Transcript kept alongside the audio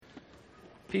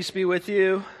Peace be with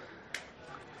you.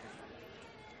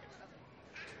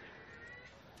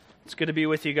 It's good to be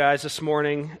with you guys this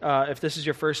morning. If this is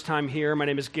your first time here, my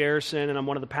name is Garrison, and I'm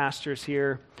one of the pastors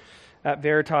here at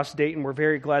Veritas Dayton. We're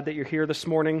very glad that you're here this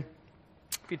morning.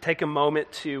 If you take a moment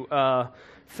to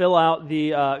fill out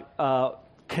the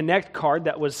Connect card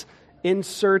that was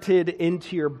inserted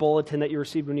into your bulletin that you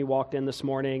received when you walked in this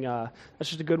morning.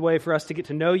 That's just a good way for us to get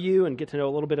to know you and get to know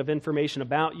a little bit of information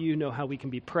about you, know how we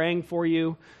can be praying for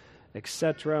you,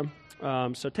 etc.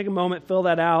 So take a moment, fill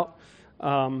that out.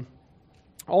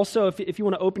 Also, if you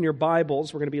want to open your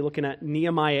Bibles, we're going to be looking at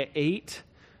Nehemiah 8,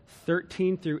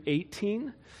 13 through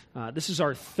 18. This is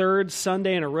our third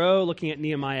Sunday in a row looking at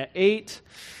Nehemiah 8,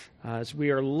 as we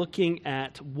are looking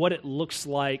at what it looks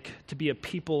like to be a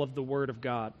people of the Word of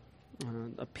God.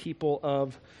 A people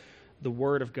of the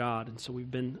Word of God. And so we've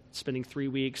been spending 3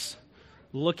 weeks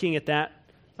looking at that,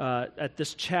 at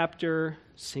this chapter,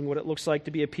 seeing what it looks like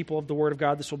to be a people of the Word of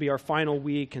God. This will be our final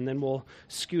week, and then we'll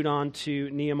scoot on to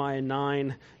Nehemiah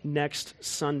 9 next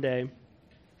Sunday.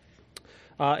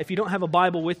 If you don't have a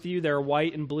Bible with you, there are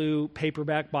white and blue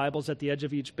paperback Bibles at the edge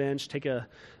of each bench.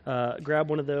 Grab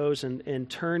one of those and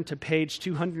turn to page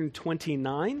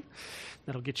 229.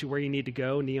 That'll get you where you need to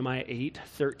go, Nehemiah 8,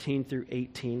 13 through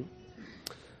 18.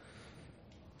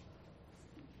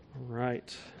 All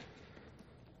right.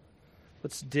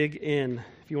 Let's dig in.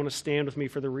 If you want to stand with me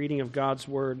for the reading of God's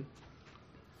Word.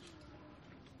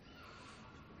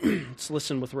 Let's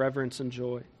listen with reverence and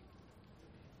joy.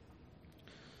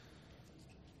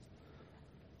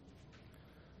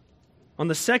 On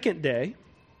the second day,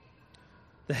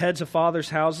 the heads of fathers'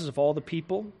 houses of all the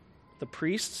people, the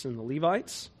priests and the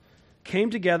Levites,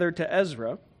 came together to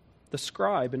Ezra, the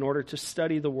scribe, in order to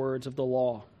study the words of the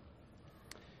law.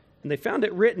 And they found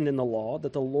it written in the law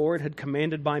that the Lord had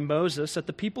commanded by Moses that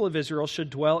the people of Israel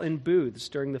should dwell in booths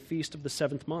during the feast of the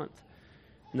 7th month,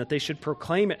 and that they should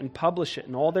proclaim it and publish it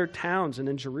in all their towns and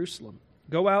in Jerusalem.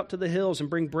 Go out to the hills and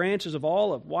bring branches of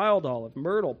olive, wild olive,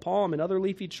 myrtle, palm, and other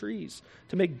leafy trees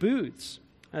to make booths,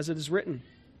 as it is written.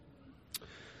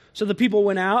 So the people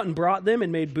went out and brought them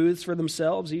and made booths for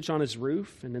themselves, each on his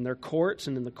roof, and in their courts,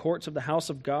 and in the courts of the house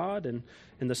of God, and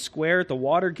in the square at the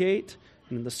water gate,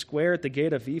 and in the square at the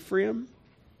gate of Ephraim.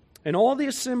 And all the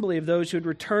assembly of those who had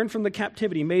returned from the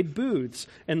captivity made booths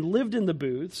and lived in the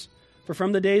booths, for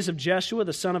from the days of Jeshua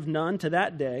the son of Nun to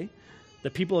that day,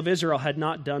 the people of Israel had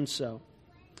not done so.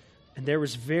 And there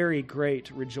was very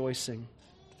great rejoicing.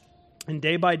 And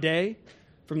day by day,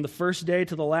 from the first day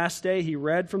to the last day, he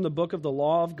read from the book of the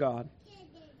law of God.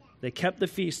 They kept the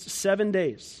feast 7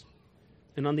 days.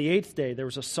 And on the 8th day, there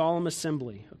was a solemn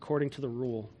assembly according to the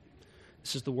rule.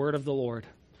 This is the word of the Lord.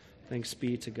 Thanks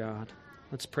be to God.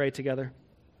 Let's pray together.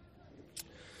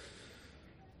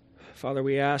 Father,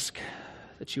 we ask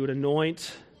that you would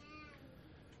anoint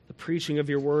the preaching of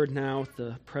your word now with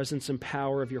the presence and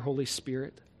power of your Holy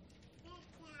Spirit.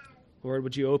 Lord,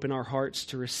 would you open our hearts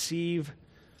to receive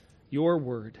your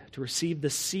word, to receive the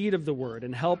seed of the word,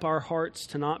 and help our hearts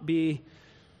to not be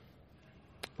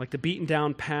like the beaten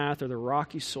down path or the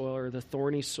rocky soil or the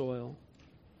thorny soil,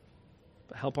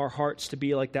 but help our hearts to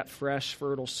be like that fresh,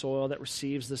 fertile soil that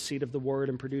receives the seed of the word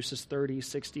and produces 30,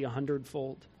 60,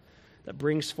 100-fold, that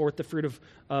brings forth the fruit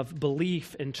of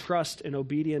belief and trust and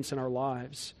obedience in our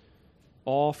lives,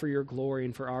 all for your glory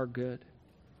and for our good.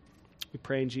 We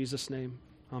pray in Jesus' name.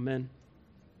 Amen.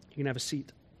 You can have a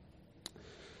seat.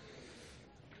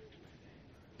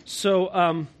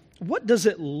 So, what does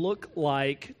it look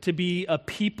like to be a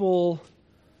people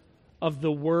of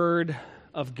the Word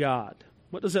of God?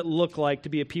 What does it look like to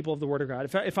be a people of the Word of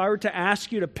God? If I were to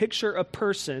ask you to picture a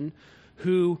person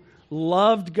who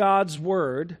loved God's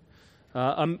Word,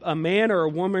 a man or a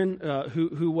woman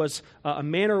who was a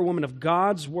man or a woman of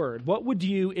God's Word, what would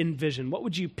you envision? What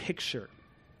would you picture?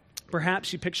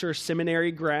 Perhaps you picture a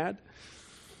seminary grad,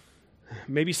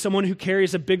 maybe someone who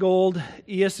carries a big old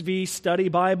ESV study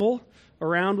Bible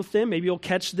around with them. Maybe you'll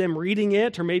catch them reading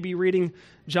it, or maybe reading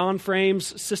John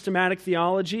Frame's Systematic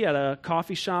Theology at a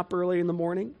coffee shop early in the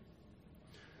morning.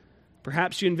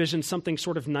 Perhaps you envision something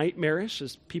sort of nightmarish,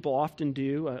 as people often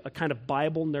do, a kind of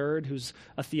Bible nerd who's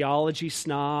a theology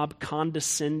snob,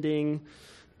 condescending,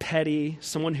 petty,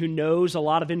 someone who knows a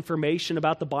lot of information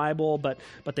about the Bible, but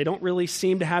they don't really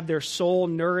seem to have their soul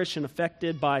nourished and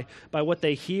affected by what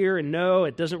they hear and know.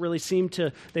 They don't really seem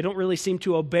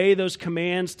to obey those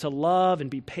commands to love and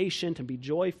be patient and be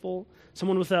joyful.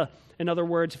 In other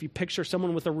words, if you picture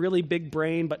someone with a really big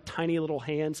brain but tiny little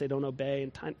hands, they don't obey,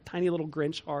 and tiny little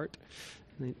Grinch heart,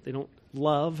 they don't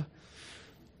love.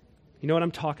 You know what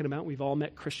I'm talking about? We've all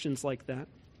met Christians like that.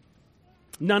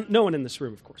 No one in this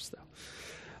room, of course, though.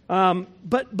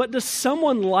 But does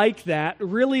someone like that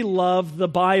really love the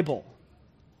Bible?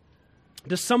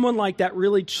 Does someone like that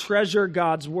really treasure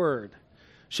God's Word?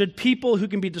 Should people who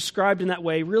can be described in that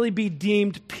way really be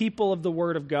deemed people of the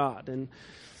Word of God? And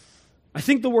I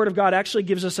think the Word of God actually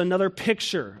gives us another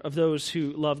picture of those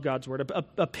who love God's Word,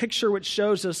 a picture which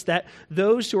shows us that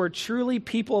those who are truly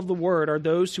people of the Word are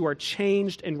those who are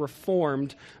changed and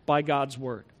reformed by God's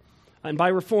Word. And by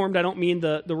reformed, I don't mean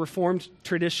the Reformed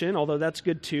tradition, although that's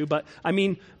good too, but I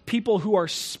mean people who are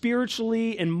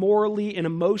spiritually and morally and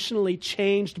emotionally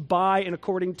changed by and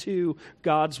according to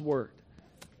God's Word.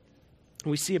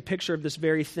 And we see a picture of this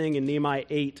very thing in Nehemiah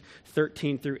 8,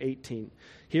 13 through 18.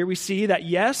 Here we see that,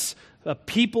 yes, the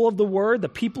people of the Word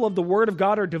of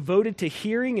God are devoted to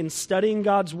hearing and studying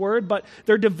God's Word, but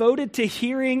they're devoted to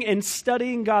hearing and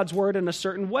studying God's Word in a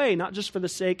certain way, not just for the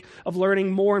sake of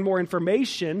learning more and more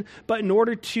information, but in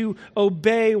order to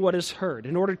obey what is heard,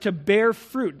 in order to bear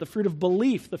fruit, the fruit of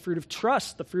belief, the fruit of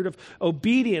trust, the fruit of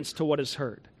obedience to what is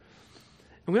heard.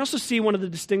 And we also see one of the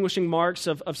distinguishing marks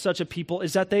of such a people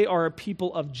is that they are a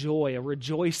people of joy, a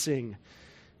rejoicing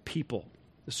people.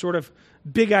 The sort of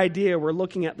big idea we're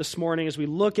looking at this morning as we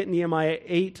look at Nehemiah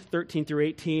 8, 13 through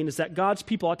 18 is that God's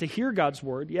people ought to hear God's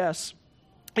Word, yes,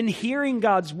 and hearing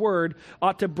God's Word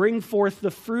ought to bring forth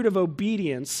the fruit of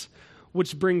obedience,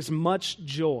 which brings much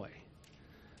joy.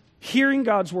 Hearing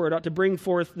God's Word ought to bring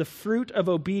forth the fruit of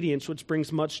obedience, which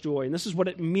brings much joy. And this is what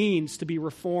it means to be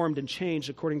reformed and changed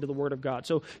according to the Word of God.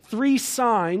 So three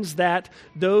signs of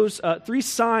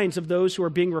those who are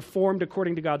being reformed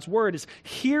according to God's Word is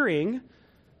hearing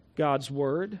God's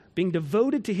Word, being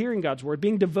devoted to hearing God's Word,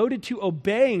 being devoted to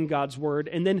obeying God's Word,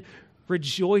 and then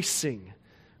rejoicing,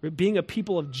 being a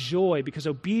people of joy, because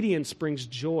obedience brings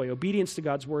joy. Obedience to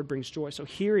God's Word brings joy. So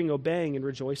hearing, obeying, and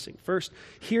rejoicing. First,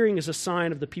 hearing is a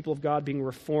sign of the people of God being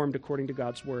reformed according to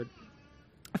God's Word.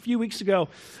 A few weeks ago,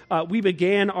 we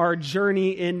began our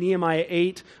journey in Nehemiah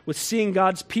 8 with seeing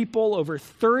God's people, over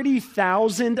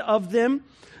 30,000 of them,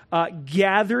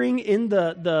 gathering in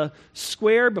the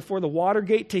square before the water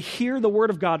gate to hear the Word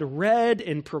of God read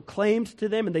and proclaimed to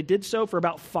them, and they did so for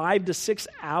about 5 to 6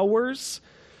 hours.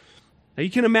 Now you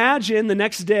can imagine the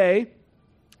next day,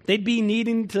 they'd be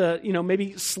needing to,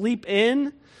 maybe sleep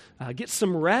in, get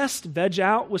some rest, veg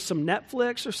out with some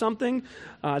Netflix or something.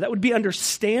 That would be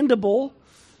understandable,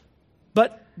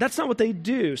 but that's not what they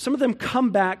do. Some of them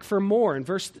come back for more. And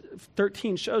verse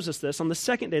 13 shows us this. On the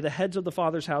second day, the heads of the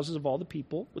fathers' houses of all the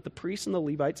people, with the priests and the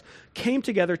Levites, came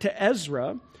together to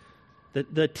Ezra,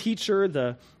 the teacher,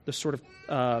 the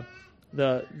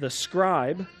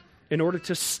scribe, in order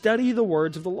to study the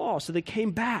words of the law. So they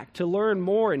came back to learn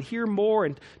more and hear more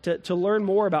and to learn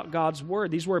more about God's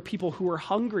Word. These were people who were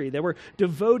hungry. They were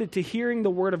devoted to hearing the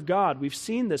Word of God. We've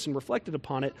seen this and reflected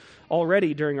upon it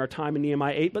already during our time in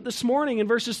Nehemiah 8. But this morning in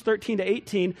verses 13 to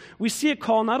 18, we see a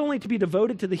call not only to be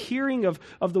devoted to the hearing of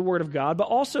the Word of God, but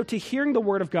also to hearing the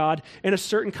Word of God in a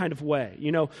certain kind of way.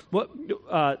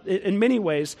 In many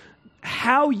ways,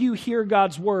 how you hear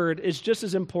God's Word is just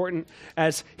as important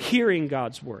as hearing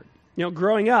God's Word.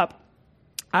 Growing up,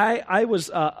 I was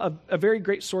a very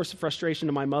great source of frustration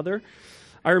to my mother.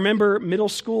 I remember middle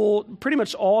school, pretty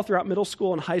much all throughout middle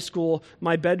school and high school,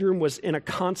 my bedroom was in a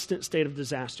constant state of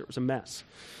disaster. It was a mess.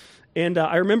 And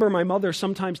I remember my mother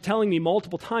sometimes telling me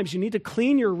multiple times, "You need to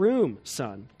clean your room,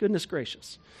 son." Goodness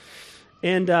gracious.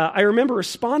 And I remember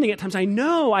responding at times, "I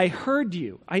know, I heard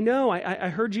you. I know, I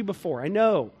heard you before. I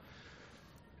know."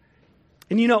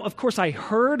 And of course I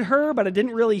heard her, but I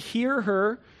didn't really hear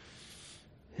her.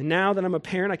 And now that I'm a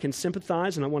parent, I can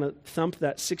sympathize, and I want to thump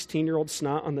that 16-year-old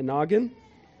snot on the noggin.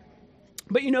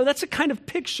 But that's a kind of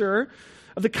picture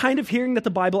of the kind of hearing that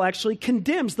the Bible actually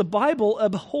condemns. The Bible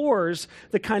abhors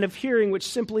the kind of hearing which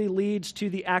simply leads to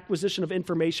the acquisition of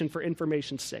information for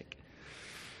information's sake.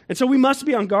 And so we must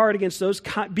be on guard against those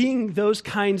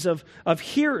kinds of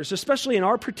hearers, especially in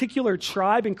our particular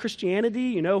tribe in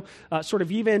Christianity, sort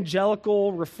of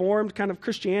evangelical, reformed kind of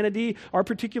Christianity. Our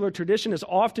particular tradition has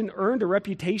often earned a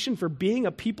reputation for being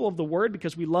a people of the Word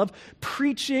because we love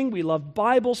preaching, we love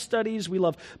Bible studies, we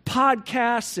love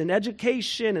podcasts and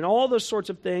education and all those sorts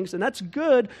of things. And that's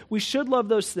good. We should love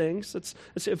those things.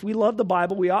 If we love the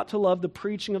Bible, we ought to love the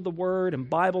preaching of the Word and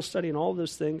Bible study and all of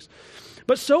those things.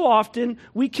 But so often,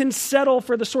 we can settle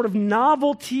for the sort of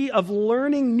novelty of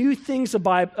learning new things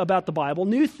about the Bible,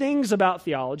 new things about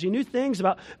theology, new things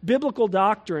about biblical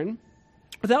doctrine,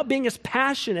 without being as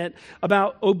passionate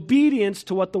about obedience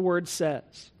to what the Word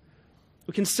says.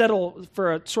 We can settle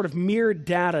for a sort of mere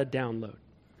data download.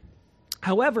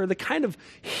 However, the kind of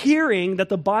hearing that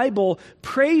the Bible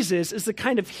praises is the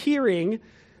kind of hearing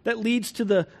that leads to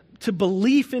the to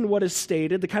belief in what is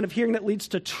stated, the kind of hearing that leads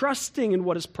to trusting in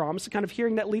what is promised, the kind of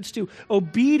hearing that leads to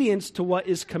obedience to what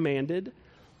is commanded.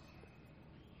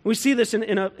 We see this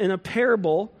in a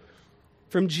parable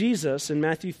from Jesus in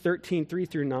Matthew 13, 3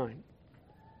 through 9.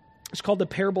 It's called the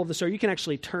parable of the sower. You can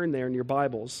actually turn there in your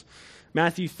Bibles.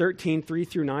 Matthew 13, 3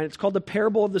 through 9. It's called the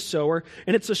parable of the sower,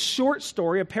 and it's a short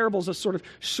story. A parable is a sort of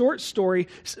short story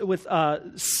with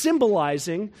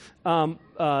symbolizing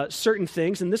certain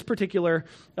things. And this particular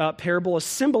parable is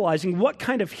symbolizing what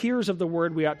kind of hearers of the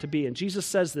word we ought to be. And Jesus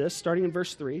says this, starting in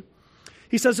verse 3.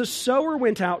 He says, "A sower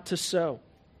went out to sow.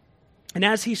 And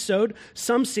as he sowed,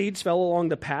 some seeds fell along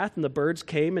the path, and the birds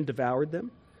came and devoured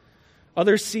them.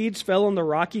 Other seeds fell on the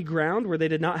rocky ground where they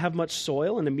did not have much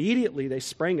soil, and immediately they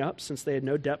sprang up, since they had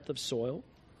no depth of soil.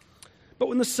 But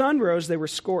when the sun rose, they were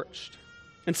scorched,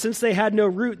 and since they had no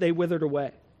root, they withered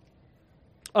away.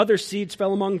 Other seeds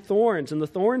fell among thorns, and the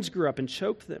thorns grew up and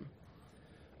choked them.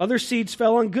 Other seeds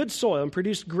fell on good soil and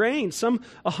produced grain, some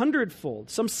 100-fold,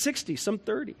 some 60, some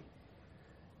 30.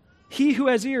 He who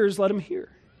has ears, let him hear."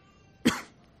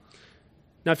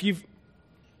 Now, if you've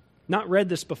not read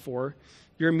this before,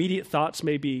 your immediate thoughts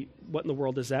may be, what in the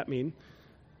world does that mean?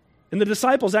 And the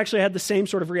disciples actually had the same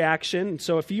sort of reaction.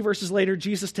 So a few verses later,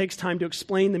 Jesus takes time to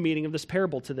explain the meaning of this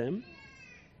parable to them.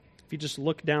 If you just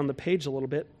look down the page a little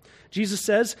bit, Jesus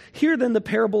says, "Hear then the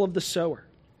parable of the sower.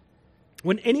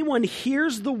 When anyone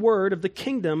hears the word of the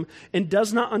kingdom and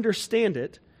does not understand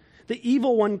it, the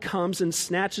evil one comes and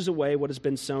snatches away what has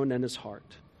been sown in his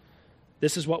heart.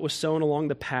 This is what was sown along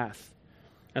the path.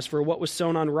 As for what was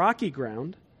sown on rocky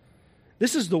ground,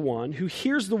 this is the one who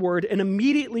hears the word and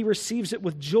immediately receives it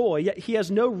with joy, yet he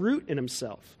has no root in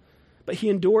himself, but he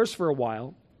endures for a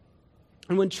while.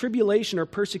 And when tribulation or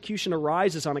persecution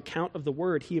arises on account of the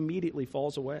word, he immediately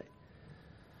falls away.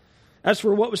 As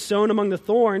for what was sown among the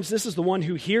thorns, this is the one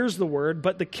who hears the word,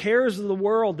 but the cares of the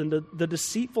world and the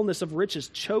deceitfulness of riches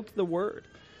choke the word,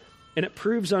 and it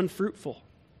proves unfruitful.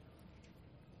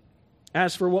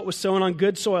 As for what was sown on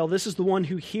good soil, this is the one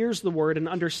who hears the word and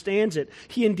understands it.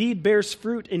 He indeed bears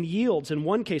fruit and yields, in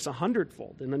one case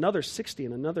 100-fold, in another 60,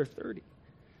 and another 30.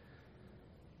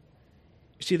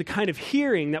 You see, the kind of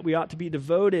hearing that we ought to be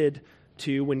devoted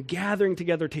to when gathering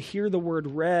together to hear the word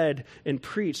read and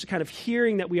preached, the kind of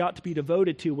hearing that we ought to be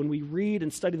devoted to when we read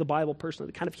and study the Bible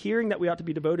personally, the kind of hearing that we ought to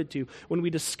be devoted to when we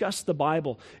discuss the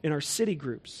Bible in our city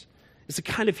groups, it's a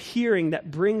kind of hearing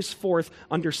that brings forth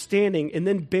understanding and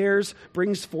then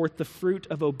brings forth the fruit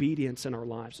of obedience in our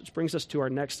lives, which brings us to our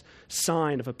next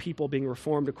sign of a people being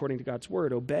reformed according to God's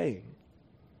word, obeying.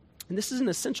 And this is an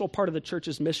essential part of the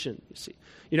church's mission, you see.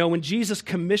 You know, when Jesus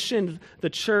commissioned the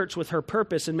church with her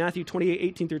purpose in Matthew 28,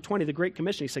 18 through 20, the Great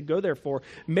Commission, he said, "Go therefore,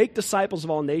 make disciples of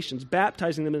all nations,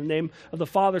 baptizing them in the name of the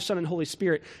Father, Son, and Holy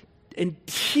Spirit, and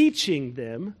teaching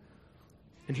them,"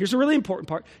 and here's a really important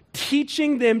part,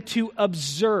 teaching them to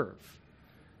observe,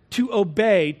 to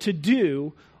obey, to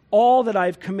do all that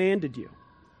I've commanded you.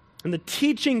 And the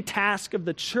teaching task of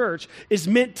the church is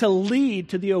meant to lead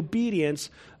to the obedience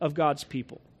of God's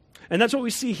people. And that's what we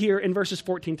see here in verses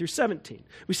 14 through 17.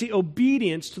 We see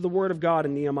obedience to the word of God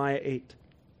in Nehemiah 8.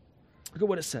 Look at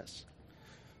what it says,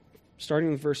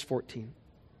 starting with verse 14.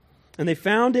 "And they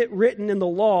found it written in the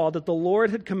law that the Lord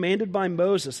had commanded by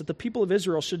Moses that the people of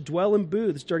Israel should dwell in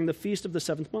booths during the feast of the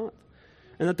 7th month,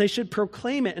 and that they should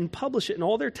proclaim it and publish it in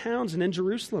all their towns and in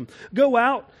Jerusalem. Go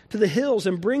out to the hills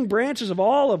and bring branches of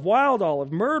olive, wild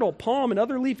olive, myrtle, palm, and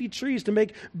other leafy trees to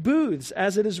make booths,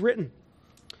 as it is written."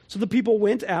 So the people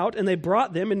went out, and they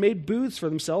brought them and made booths for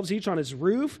themselves, each on his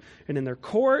roof, and in their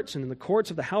courts, and in the courts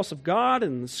of the house of God,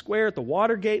 and in the square at the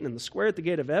water gate, and in the square at the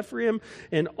gate of Ephraim.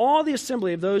 And all the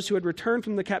assembly of those who had returned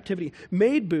from the captivity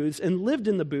made booths and lived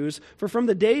in the booths, for from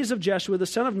the days of Jeshua the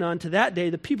son of Nun to that day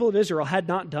the people of Israel had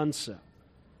not done so.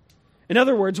 In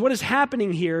other words, what is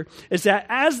happening here is that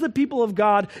as the people of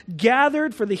God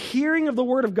gathered for the hearing of the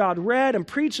word of God read and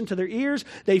preached into their ears,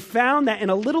 they found that in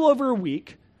a little over a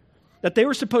week, that they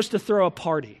were supposed to throw a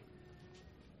party.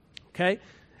 Okay?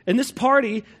 In this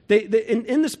party,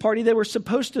 in this party, they were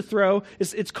supposed to throw,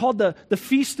 it's called the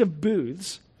Feast of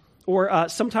Booths, or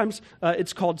sometimes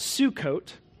it's called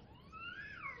Sukkot.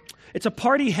 It's a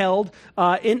party held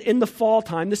in the fall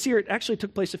time. This year, it actually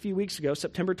took place a few weeks ago,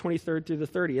 September 23rd through the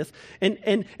 30th. And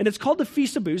it's called the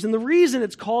Feast of Booths. And the reason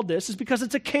it's called this is because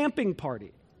it's a camping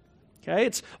party. Okay,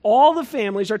 it's all the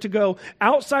families are to go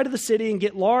outside of the city and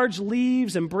get large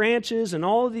leaves and branches and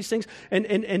all of these things,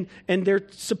 and they're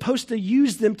supposed to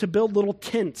use them to build little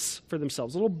tents for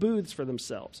themselves, little booths for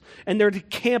themselves, and they're to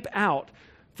camp out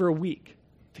for a week,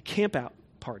 the camp out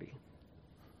party.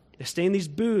 They stay in these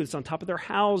booths on top of their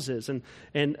houses, and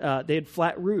they had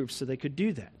flat roofs, so they could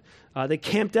do that. They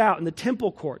camped out in the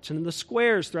temple courts and in the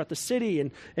squares throughout the city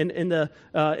and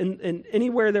in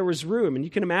anywhere there was room. And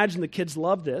you can imagine the kids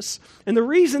loved this. And the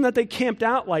reason that they camped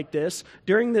out like this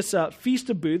during this Feast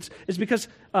of Booths is because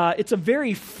it's a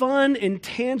very fun and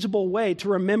tangible way to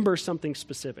remember something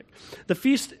specific. The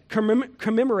feast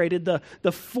commemorated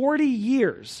the 40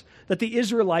 years that the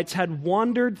Israelites had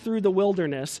wandered through the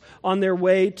wilderness on their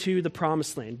way to the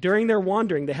Promised Land. During their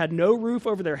wandering, they had no roof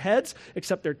over their heads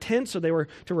except their tents, so they were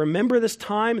to remember this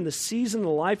time and the season and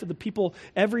the life of the people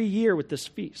every year with this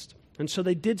feast. And so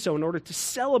they did so in order to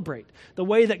celebrate the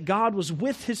way that God was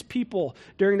with his people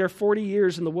during their 40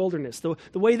 years in the wilderness, the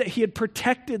way that he had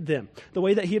protected them, the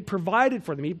way that he had provided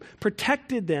for them. He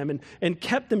protected them and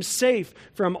kept them safe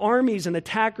from armies and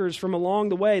attackers from along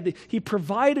the way. He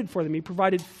provided for them. He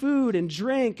provided food and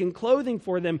drink and clothing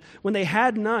for them when they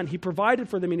had none. He provided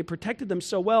for them and he protected them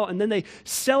so well. And then they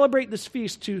celebrate this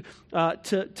feast to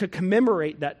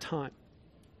commemorate that time.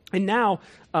 And now,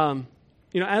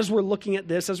 as we're looking at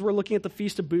this, as we're looking at the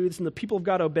Feast of Booths and the people of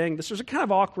God obeying this, there's a kind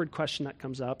of awkward question that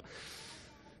comes up.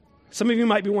 Some of you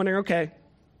might be wondering, okay,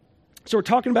 so we're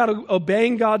talking about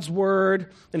obeying God's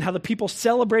word and how the people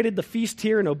celebrated the feast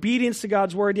here in obedience to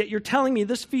God's word, yet you're telling me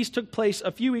this feast took place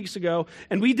a few weeks ago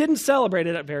and we didn't celebrate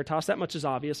it at Veritas. That much is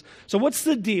obvious. So what's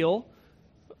the deal?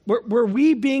 Were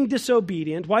we being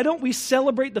disobedient? Why don't we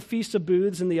celebrate the Feast of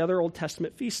Booths and the other Old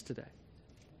Testament feasts today?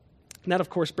 And that,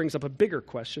 of course, brings up a bigger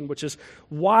question, which is,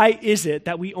 why is it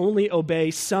that we only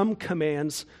obey some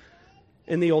commands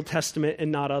in the Old Testament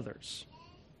and not others?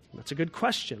 And that's a good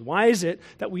question. Why is it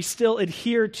that we still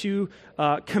adhere to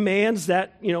commands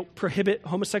that, prohibit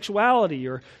homosexuality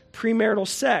or premarital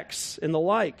sex and the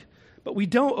like, but we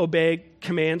don't obey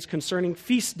commands concerning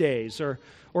feast days or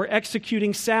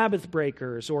executing Sabbath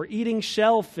breakers or eating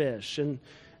shellfish and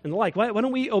the like? Why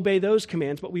don't we obey those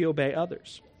commands, but we obey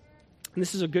others? And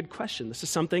this is a good question. This is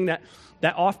something that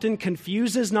often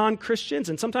confuses non-Christians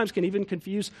and sometimes can even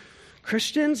confuse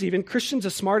Christians. Even Christians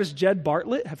as smart as Jed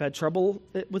Bartlett have had trouble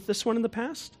with this one in the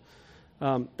past.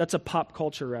 That's a pop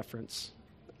culture reference.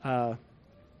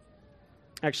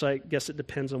 Actually, I guess it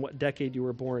depends on what decade you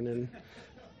were born in,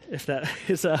 if that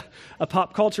is a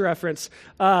pop culture reference.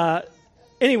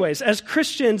 Anyways, as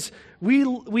Christians,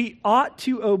 we ought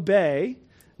to obey.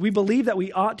 We believe that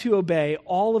we ought to obey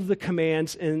all of the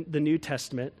commands in the New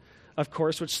Testament, of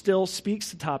course, which still speaks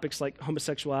to topics like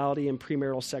homosexuality and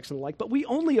premarital sex and the like, but we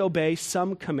only obey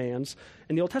some commands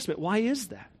in the Old Testament. Why is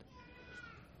that?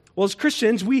 Well, as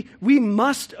Christians, we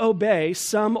must obey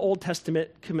some Old Testament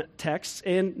texts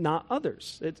and not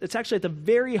others. It's actually at the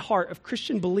very heart of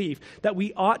Christian belief that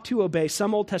we ought to obey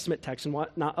some Old Testament texts and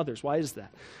not others. Why is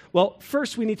that? Well,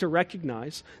 first we need to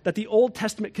recognize that the Old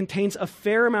Testament contains a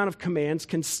fair amount of commands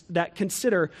that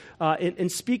consider and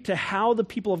speak to how the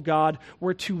people of God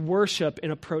were to worship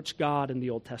and approach God in the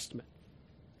Old Testament.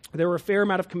 There were a fair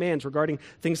amount of commands regarding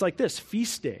things like this,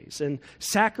 feast days and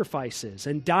sacrifices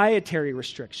and dietary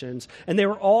restrictions, and they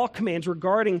were all commands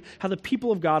regarding how the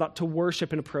people of God ought to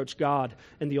worship and approach God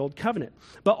in the Old Covenant.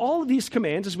 But all of these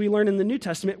commands, as we learn in the New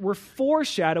Testament, were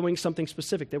foreshadowing something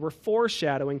specific. They were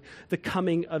foreshadowing the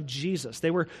coming of Jesus.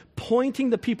 They were pointing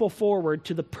the people forward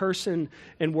to the person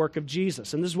and work of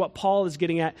Jesus. And this is what Paul is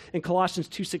getting at in Colossians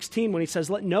 2:16 when he says,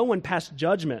 "Let no one pass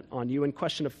judgment on you in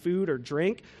question of food or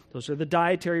drink." Those are the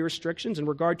dietary restrictions in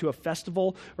regard to a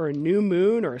festival or a new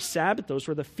moon or a Sabbath. Those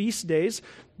were the feast days.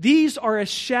 These are a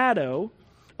shadow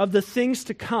of the things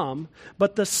to come,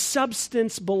 but the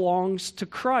substance belongs to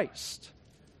Christ.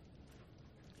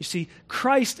 You see,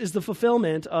 Christ is the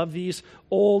fulfillment of these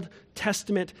Old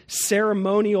Testament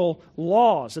ceremonial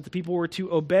laws that the people were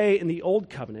to obey in the Old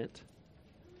Covenant.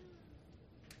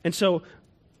 And so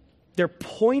they're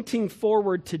pointing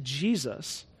forward to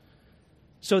Jesus,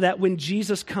 so that when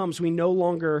Jesus comes, we no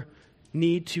longer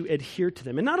need to adhere to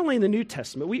them. And not only in the New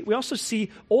Testament, we also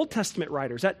see Old Testament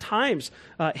writers at times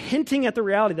hinting at the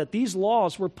reality that these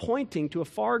laws were pointing to a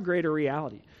far greater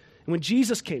reality. And when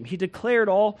Jesus came, he declared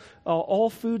all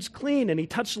foods clean, and he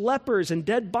touched lepers and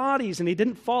dead bodies, and he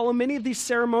didn't follow many of these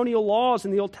ceremonial laws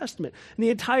in the Old Testament. And the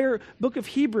entire book of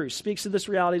Hebrews speaks of this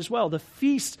reality as well. The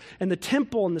feast and the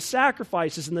temple and the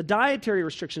sacrifices and the dietary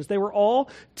restrictions, they were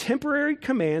all temporary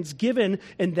commands given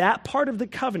in that part of the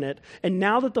covenant. And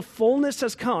now that the fullness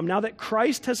has come, now that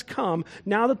Christ has come,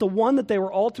 now that the one that they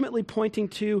were ultimately pointing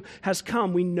to has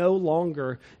come, we no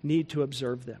longer need to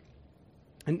observe them.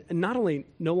 And not only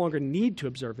no longer need to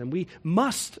observe them, we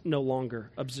must no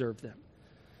longer observe them.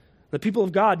 The people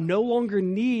of God no longer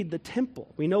need the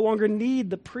temple. We no longer need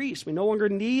the priest. We no longer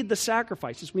need the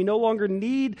sacrifices. We no longer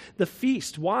need the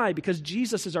feast. Why? Because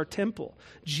Jesus is our temple.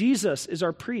 Jesus is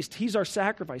our priest. He's our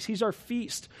sacrifice. He's our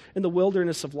feast in the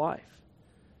wilderness of life.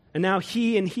 And now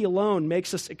He and He alone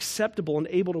makes us acceptable and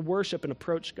able to worship and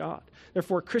approach God.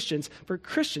 Therefore, for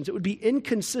Christians, it would be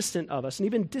inconsistent of us and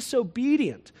even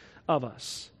disobedient of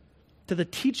us to the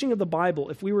teaching of the Bible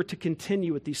if we were to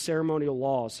continue with these ceremonial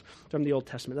laws from the Old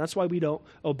Testament. That's why we don't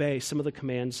obey some of the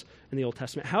commands in the Old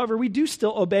Testament. However, we do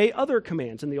still obey other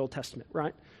commands in the Old Testament,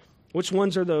 right? Which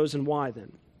ones are those and why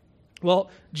then?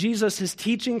 Well, Jesus'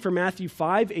 teaching from Matthew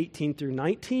 5, 18 through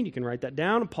 19, you can write that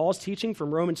down. And Paul's teaching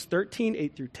from Romans 13,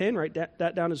 8 through 10, write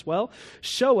that down as well,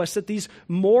 show us that these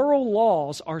moral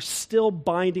laws are still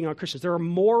binding on Christians. There are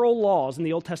moral laws in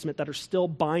the Old Testament that are still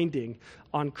binding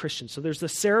on Christians. So there's the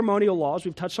ceremonial laws.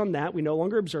 We've touched on that. We no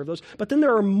longer observe those. But then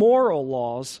there are moral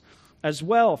laws as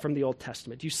well from the Old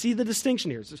Testament. You see the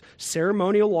distinction here. There's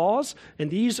ceremonial laws,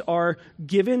 and these are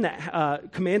given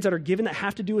commands that are given that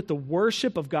have to do with the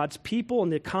worship of God's people in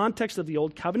the context of the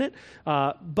Old Covenant.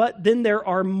 But then there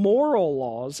are moral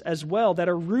laws as well that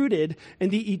are rooted in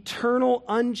the eternal,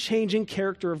 unchanging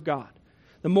character of God.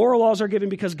 The moral laws are given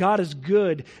because God is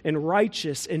good and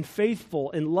righteous and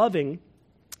faithful and loving,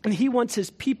 and He wants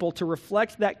His people to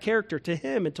reflect that character to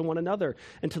Him and to one another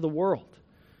and to the world.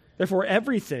 Therefore,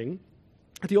 everything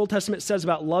the Old Testament says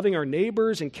about loving our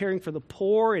neighbors and caring for the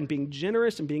poor and being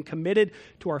generous and being committed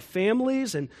to our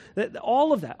families, and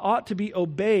all of that ought to be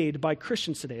obeyed by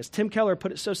Christians today. As Tim Keller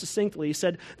put it so succinctly, he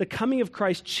said, the coming of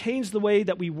Christ changed the way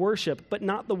that we worship, but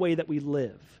not the way that we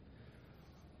live.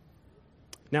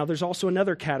 Now, there's also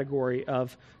another category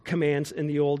of commands in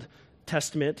the Old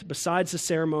Testament. Besides the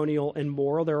ceremonial and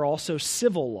moral, there are also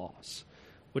civil laws,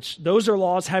 which those are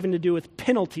laws having to do with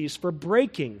penalties for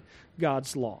breaking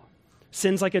God's law.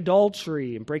 Sins like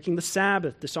adultery and breaking the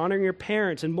Sabbath, dishonoring your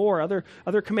parents, and more,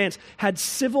 other commands had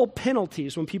civil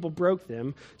penalties when people broke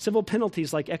them, civil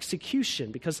penalties like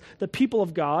execution, because the people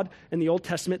of God in the Old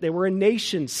Testament, they were a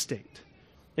nation state.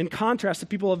 In contrast, the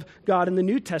people of God in the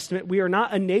New Testament, we are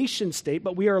not a nation state,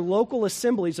 but we are local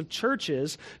assemblies of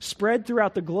churches spread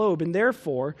throughout the globe, and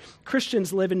therefore,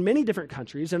 Christians live in many different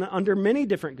countries and under many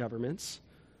different governments.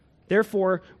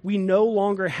 Therefore, we no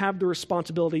longer have the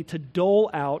responsibility to dole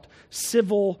out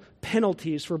civil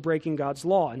penalties for breaking God's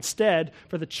law. Instead,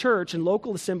 for the church and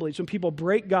local assemblies, when people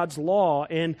break God's law,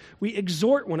 and we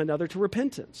exhort one another to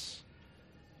repentance.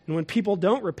 And when people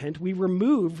don't repent, we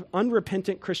remove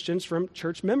unrepentant Christians from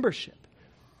church membership.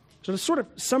 So to sort of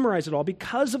summarize it all,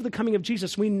 because of the coming of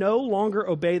Jesus, we no longer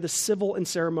obey the civil and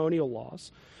ceremonial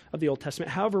laws of the Old Testament.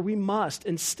 However, we must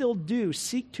and still do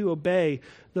seek to obey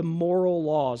the moral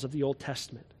laws of the Old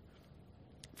Testament.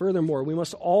 Furthermore, we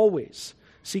must always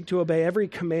seek to obey every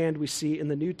command we see in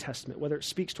the New Testament, whether it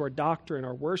speaks to our doctrine,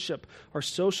 our worship, our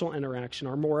social interaction,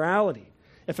 our morality.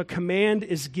 If a command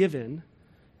is given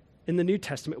in the New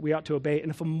Testament, we ought to obey it.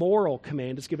 And if a moral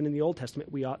command is given in the Old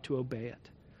Testament, we ought to obey it.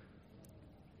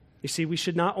 You see, we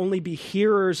should not only be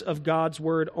hearers of God's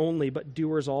word only, but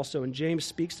doers also. And James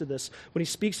speaks to this when he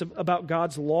speaks about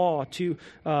God's law to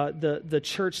the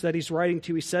church that he's writing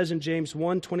to. He says in James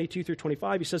 1, 22 through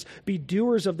 25, he says, be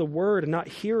doers of the word and not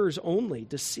hearers only,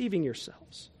 deceiving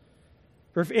yourselves.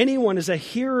 For if anyone is a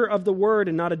hearer of the word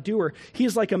and not a doer, he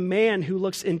is like a man who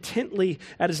looks intently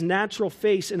at his natural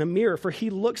face in a mirror, for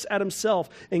he looks at himself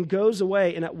and goes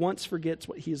away and at once forgets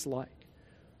what he is like.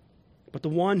 But the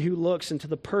one who looks into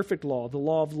the perfect law, the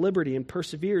law of liberty, and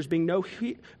perseveres, being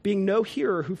no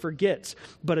hearer who forgets,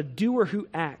 but a doer who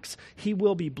acts, he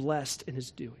will be blessed in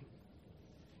his doing.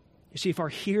 You see, if our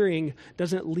hearing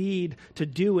doesn't lead to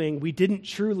doing, we didn't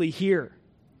truly hear.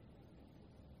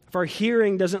 If our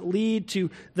hearing doesn't lead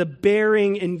to the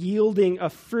bearing and yielding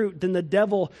of fruit, then the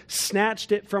devil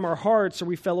snatched it from our hearts, or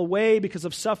we fell away because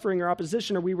of suffering or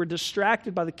opposition, or we were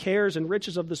distracted by the cares and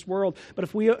riches of this world. But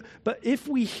if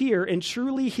we hear and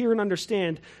truly hear and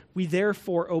understand, we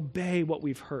therefore obey what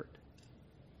we've heard.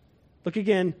 Look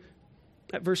again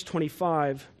at verse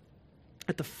 25,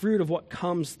 at the fruit of what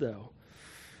comes, though,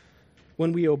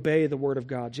 when we obey the word of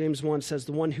God. James 1 says,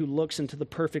 the one who looks into the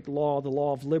perfect law, the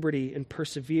law of liberty, and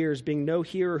perseveres, being no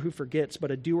hearer who forgets,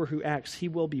 but a doer who acts, he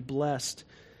will be blessed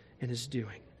in his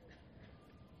doing.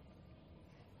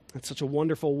 That's such a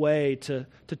wonderful way to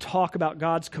talk about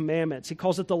God's commandments. He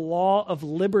calls it the law of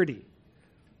liberty.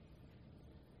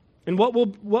 And what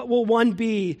will one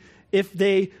be if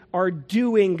they are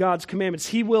doing God's commandments?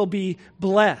 He will be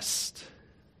blessed.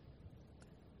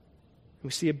 We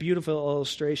see a beautiful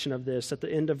illustration of this at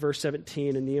the end of verse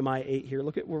 17 in Nehemiah 8 here.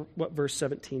 Look at what verse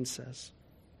 17 says.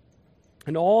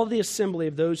 And all the assembly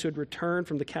of those who had returned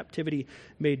from the captivity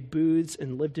made booths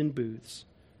and lived in booths.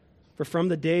 For from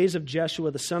the days of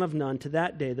Jeshua the son of Nun to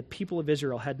that day, the people of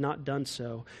Israel had not done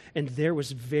so, and there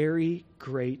was very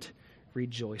great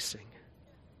rejoicing.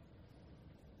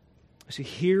 So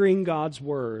hearing God's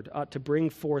word ought to bring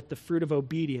forth the fruit of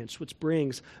obedience, which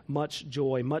brings much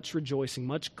joy, much rejoicing,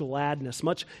 much gladness,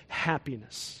 much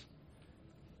happiness.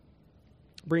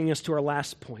 Bringing us to our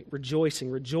last point,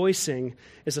 rejoicing. Rejoicing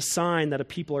is a sign that a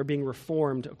people are being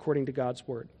reformed according to God's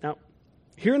word. Now,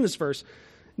 here in this verse,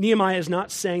 Nehemiah is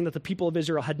not saying that the people of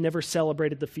Israel had never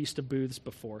celebrated the Feast of Booths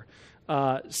before,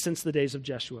 since the days of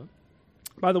Jeshua.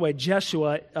 By the way,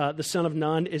 Jeshua, the son of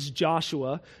Nun, is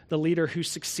Joshua, the leader who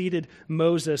succeeded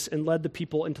Moses and led the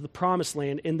people into the promised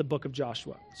land in the book of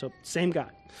Joshua. So, same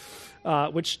guy,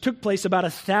 which took place about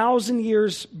 1,000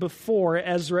 years before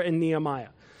Ezra and Nehemiah.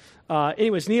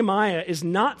 Anyways, Nehemiah is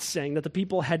not saying that the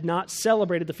people had not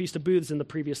celebrated the Feast of Booths in the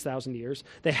previous 1,000 years.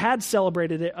 They had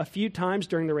celebrated it a few times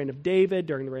during the reign of David,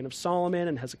 during the reign of Solomon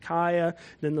and Hezekiah,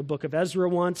 then the book of Ezra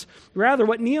once. Rather,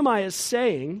 what Nehemiah is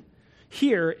saying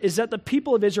here is that the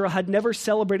people of Israel had never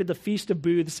celebrated the Feast of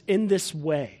Booths in this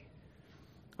way.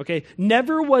 Okay?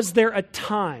 Never was there a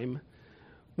time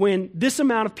when this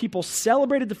amount of people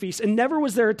celebrated the feast, and never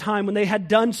was there a time when they had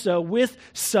done so with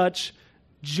such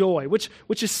joy, which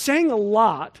is saying a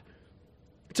lot.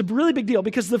 It's a really big deal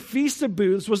because the Feast of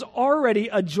Booths was already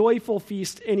a joyful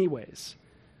feast anyways.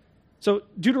 So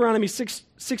Deuteronomy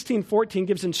 16:14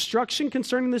 gives instruction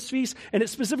concerning this feast, and it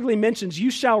specifically mentions, you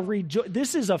shall rejoice.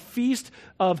 This is a feast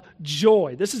of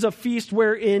joy. This is a feast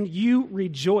wherein you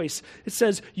rejoice. It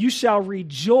says, you shall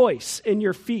rejoice in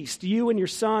your feast, you and your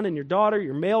son and your daughter,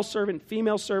 your male servant,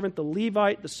 female servant, the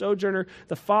Levite, the sojourner,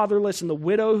 the fatherless, and the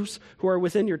widows who are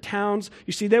within your towns.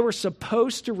 You see, they were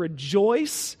supposed to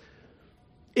rejoice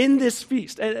in this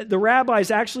feast. The rabbis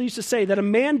actually used to say that a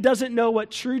man doesn't know what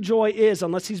true joy is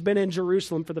unless he's been in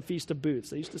Jerusalem for the Feast of Booths.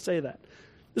 They used to say that.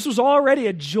 This was already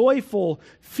a joyful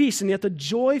feast, and yet the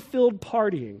joy-filled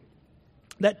partying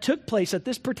that took place at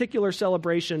this particular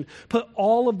celebration put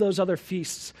all of those other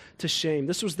feasts to shame.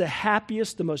 This was the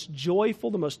happiest, the most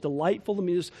joyful, the most delightful,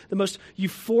 the most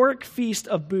euphoric feast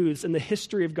of booths in the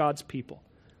history of God's people.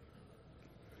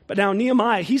 But now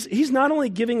Nehemiah, he's not only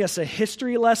giving us a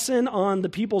history lesson on the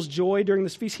people's joy during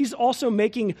this feast, he's also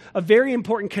making a very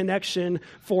important connection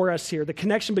for us here, the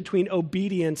connection between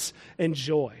obedience and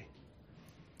joy.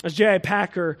 As J.I.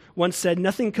 Packer once said,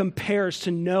 nothing compares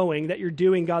to knowing that you're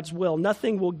doing God's will.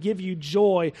 Nothing will give you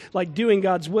joy like doing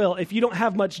God's will. If you don't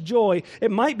have much joy,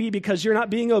 it might be because you're not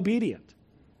being obedient.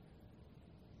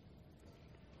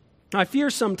 I fear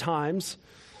sometimes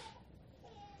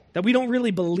that we don't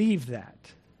really believe that.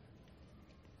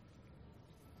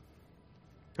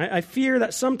 I fear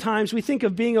that sometimes we think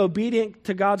of being obedient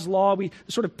to God's law, the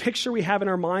sort of picture we have in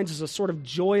our minds is a sort of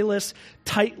joyless,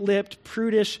 tight-lipped,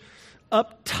 prudish,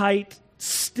 uptight,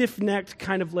 stiff-necked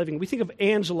kind of living. We think of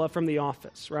Angela from The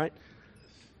Office, right?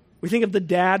 We think of the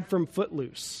dad from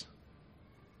Footloose.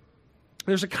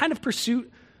 There's a kind of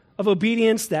pursuit of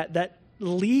obedience that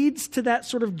leads to that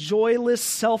sort of joyless,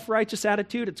 self-righteous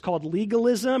attitude. It's called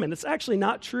legalism, and it's actually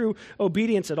not true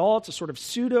obedience at all. It's a sort of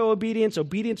pseudo-obedience,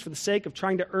 obedience for the sake of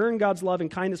trying to earn God's love and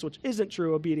kindness, which isn't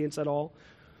true obedience at all.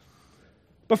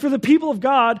 But for the people of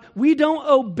God, we don't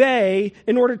obey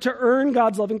in order to earn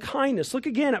God's love and kindness. Look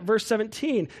again at verse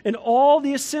 17. And all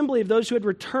the assembly of those who had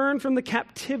returned from the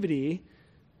captivity,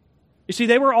 you see,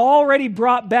 they were already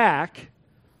brought back.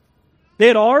 They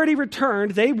had already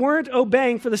returned. They weren't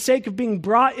obeying for the sake of being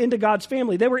brought into God's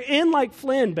family. They were in like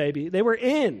Flynn, baby. They were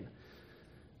in.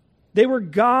 They were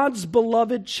God's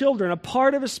beloved children, a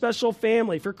part of a special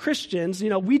family. For Christians,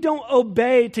 we don't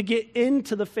obey to get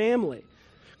into the family.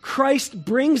 Christ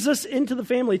brings us into the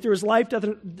family through his life,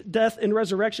 death, and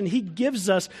resurrection. He gives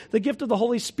us the gift of the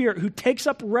Holy Spirit who takes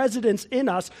up residence in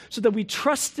us so that we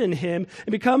trust in him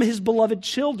and become his beloved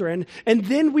children, and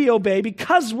then we obey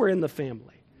because we're in the family.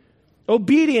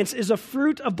 Obedience is a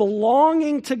fruit of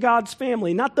belonging to God's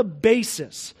family, not the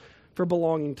basis for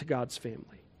belonging to God's family.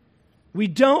 We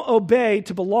don't obey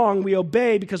to belong. We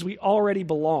obey because we already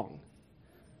belong.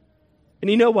 And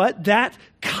you know what? That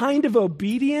kind of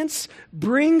obedience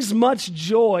brings much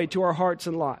joy to our hearts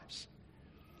and lives.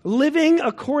 Living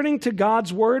according to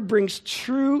God's word brings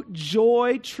true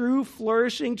joy, true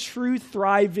flourishing, true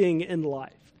thriving in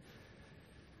life.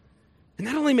 And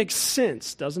that only makes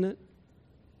sense, doesn't it?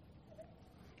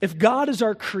 If God is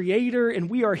our creator and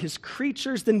we are his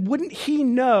creatures, then wouldn't he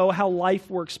know how life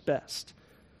works best?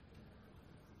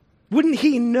 Wouldn't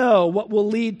he know what will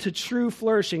lead to true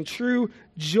flourishing, true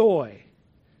joy?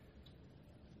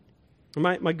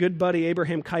 My good buddy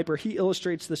Abraham Kuyper, he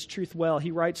illustrates this truth well.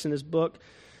 He writes in his book,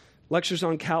 Lectures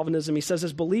on Calvinism, he says,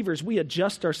 as believers, we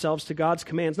adjust ourselves to God's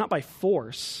commands, not by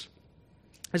force,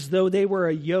 as though they were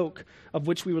a yoke of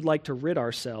which we would like to rid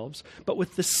ourselves, but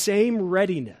with the same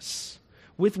readiness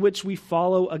with which we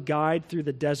follow a guide through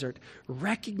the desert,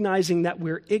 recognizing that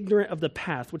we're ignorant of the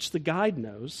path which the guide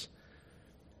knows,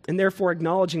 and therefore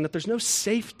acknowledging that there's no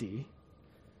safety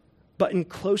but in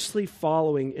closely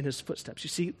following in his footsteps. You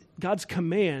see, God's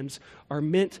commands are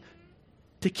meant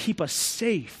to keep us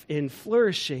safe and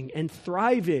flourishing and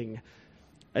thriving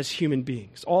as human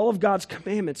beings. All of God's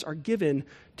commandments are given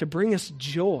to bring us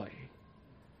joy.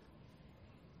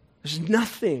 There's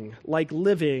nothing like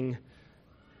living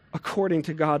according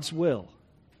to God's will.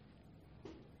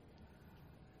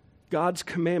 God's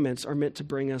commandments are meant to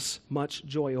bring us much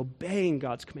joy. Obeying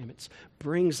God's commandments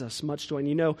brings us much joy. And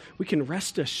you know, we can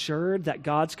rest assured that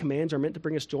God's commands are meant to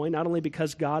bring us joy, not only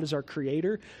because God is our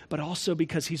creator, but also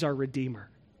because he's our redeemer.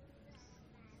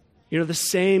 You know, the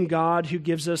same God who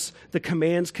gives us the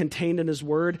commands contained in his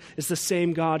word is the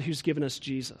same God who's given us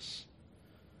Jesus.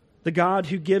 The God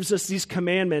who gives us these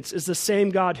commandments is the same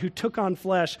God who took on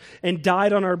flesh and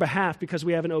died on our behalf because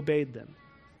we haven't obeyed them.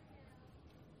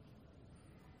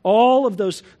 All of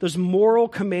those moral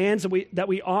commands that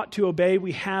we ought to obey,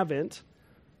 we haven't.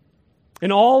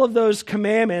 And all of those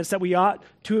commandments that we ought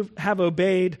to have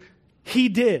obeyed, he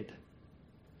did.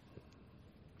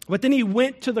 But then he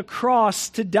went to the cross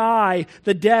to die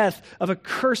the death of a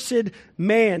cursed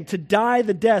man, to die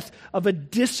the death of a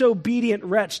disobedient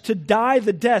wretch, to die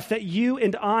the death that you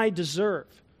and I deserve.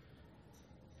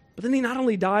 But then he not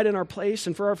only died in our place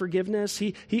and for our forgiveness,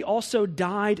 he also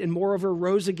died and moreover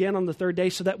rose again on the third day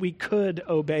so that we could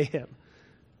obey him,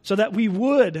 so that we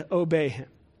would obey him,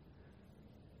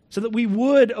 so that we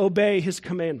would obey his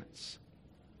commandments.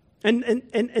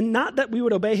 And not that we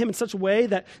would obey him in such a way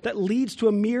that leads to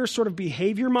a mere sort of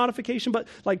behavior modification, but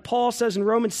like Paul says in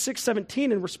Romans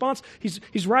 6:17 in response,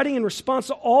 he's writing in response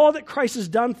to all that Christ has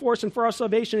done for us and for our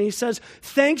salvation. And he says,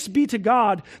 thanks be to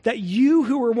God that you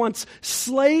who were once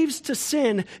slaves to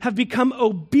sin have become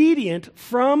obedient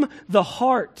from the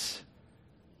heart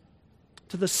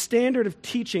to the standard of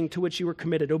teaching to which you were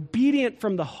committed. Obedient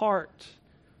from the heart.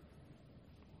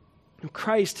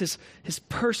 Christ, his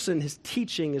person, his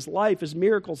teaching, his life, his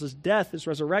miracles, his death, his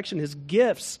resurrection, his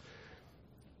gifts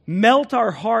melt our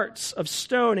hearts of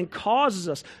stone and causes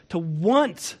us to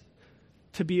want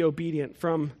to be obedient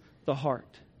from the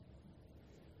heart.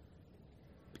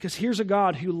 Because here's a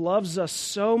God who loves us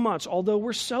so much, although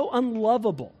we're so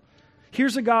unlovable.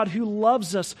 Here's a God who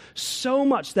loves us so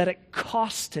much that it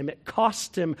cost him. It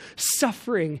cost him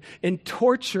suffering and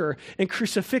torture and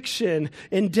crucifixion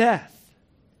and death.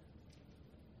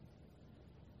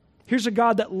 Here's a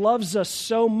God that loves us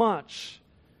so much,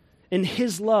 and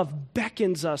his love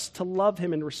beckons us to love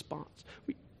him in response.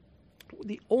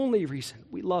 The only reason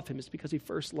we love him is because he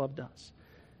first loved us,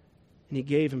 and he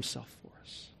gave himself for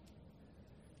us.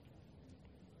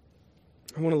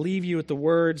 I want to leave you with the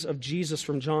words of Jesus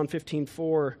from John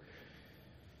 15:4.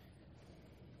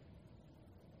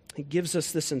 He gives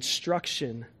us this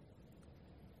instruction.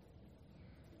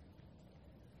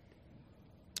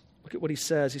 Look at what he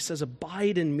says. He says,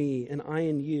 abide in me and I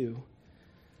in you.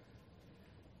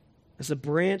 As a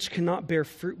branch cannot bear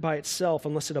fruit by itself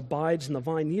unless it abides in the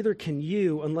vine, neither can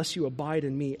you unless you abide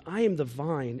in me. I am the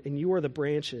vine and you are the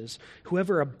branches.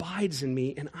 Whoever abides in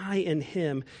me and I in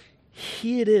him,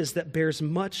 he it is that bears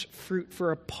much fruit.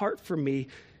 For apart from me,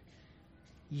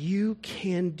 you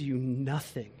can do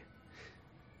nothing.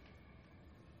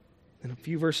 And a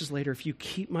few verses later, if you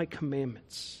keep my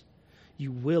commandments,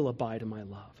 you will abide in my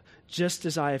love. Just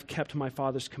as I have kept my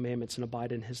Father's commandments and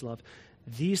abide in his love.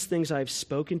 These things I have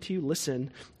spoken to you,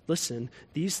 listen,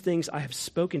 these things I have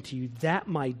spoken to you, that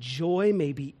my joy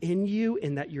may be in you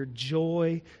and that your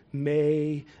joy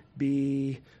may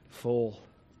be full.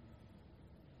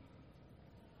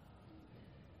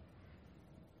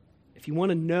 If you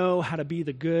want to know how to be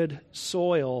the good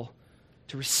soil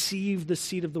to receive the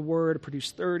seed of the word,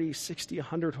 produce 30, 60,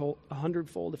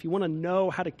 100-fold, if you want to know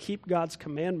how to keep God's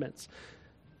commandments,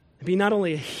 and be not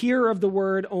only a hearer of the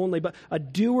word only, but a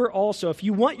doer also. If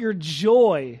you want your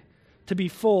joy to be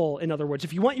full, in other words,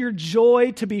 if you want your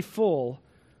joy to be full,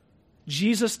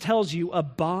 Jesus tells you,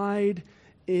 abide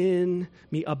in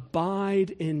me,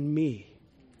 abide in me.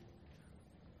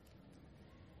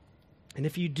 And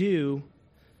if you do,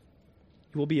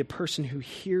 you will be a person who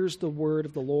hears the word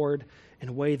of the Lord in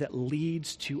a way that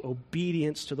leads to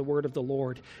obedience to the word of the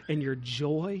Lord. And your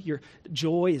joy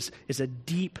is a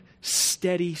deep,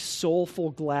 steady, soulful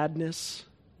gladness.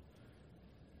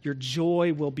 Your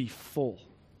joy will be full.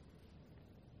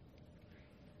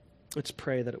 Let's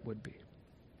pray that it would be.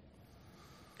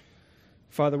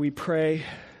 Father, we pray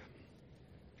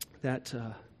that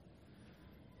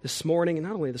this morning, and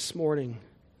not only this morning,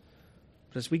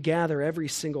 but as we gather every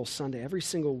single Sunday, every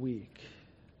single week,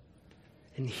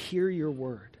 and hear your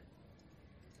word,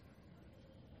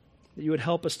 that you would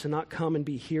help us to not come and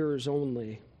be hearers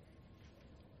only,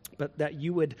 but that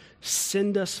you would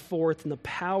send us forth in the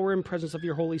power and presence of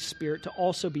your Holy Spirit to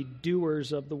also be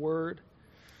doers of the word.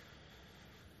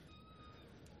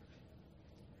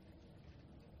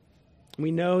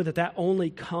 We know that that only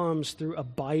comes through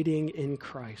abiding in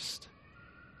Christ.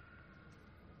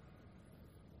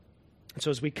 And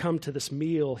so as we come to this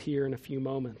meal here in a few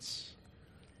moments,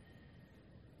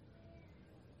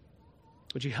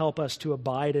 would you help us to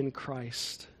abide in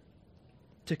Christ,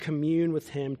 to commune with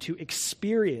him, to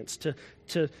experience,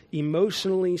 to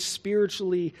emotionally,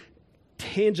 spiritually,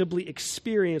 tangibly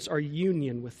experience our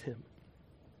union with him.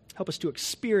 Help us to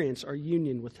experience our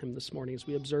union with him this morning as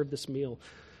we observe this meal.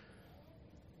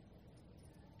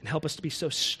 And help us to be so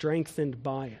strengthened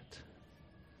by it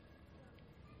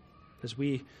as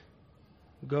we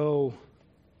go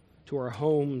to our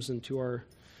homes and to our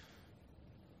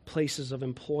places of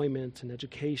employment and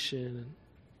education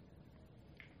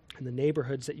and the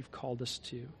neighborhoods that you've called us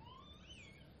to.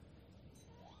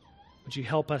 Would you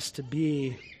help us to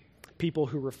be people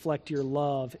who reflect your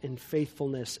love and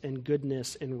faithfulness and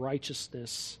goodness and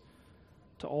righteousness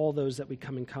to all those that we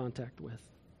come in contact with?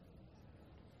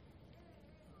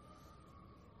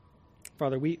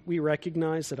 Father, we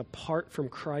recognize that apart from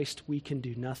Christ, we can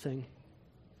do nothing.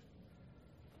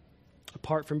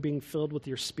 Apart from being filled with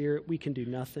your Spirit, we can do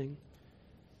nothing.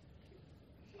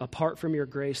 Apart from your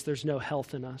grace, there's no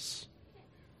health in us.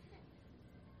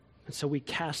 And so we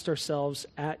cast ourselves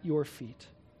at your feet,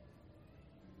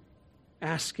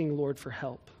 asking, Lord, for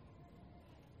help.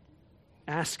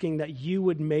 Asking that you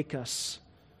would make us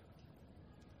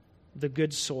the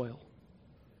good soil,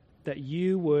 that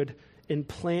you would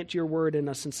implant your word in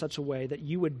us in such a way that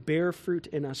you would bear fruit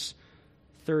in us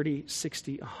 30,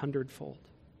 60, 100-fold.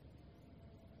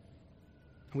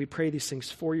 And we pray these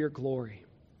things for your glory,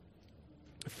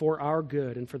 for our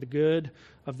good, and for the good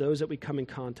of those that we come in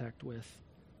contact with.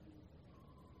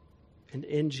 And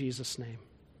in Jesus' name,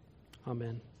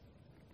 amen.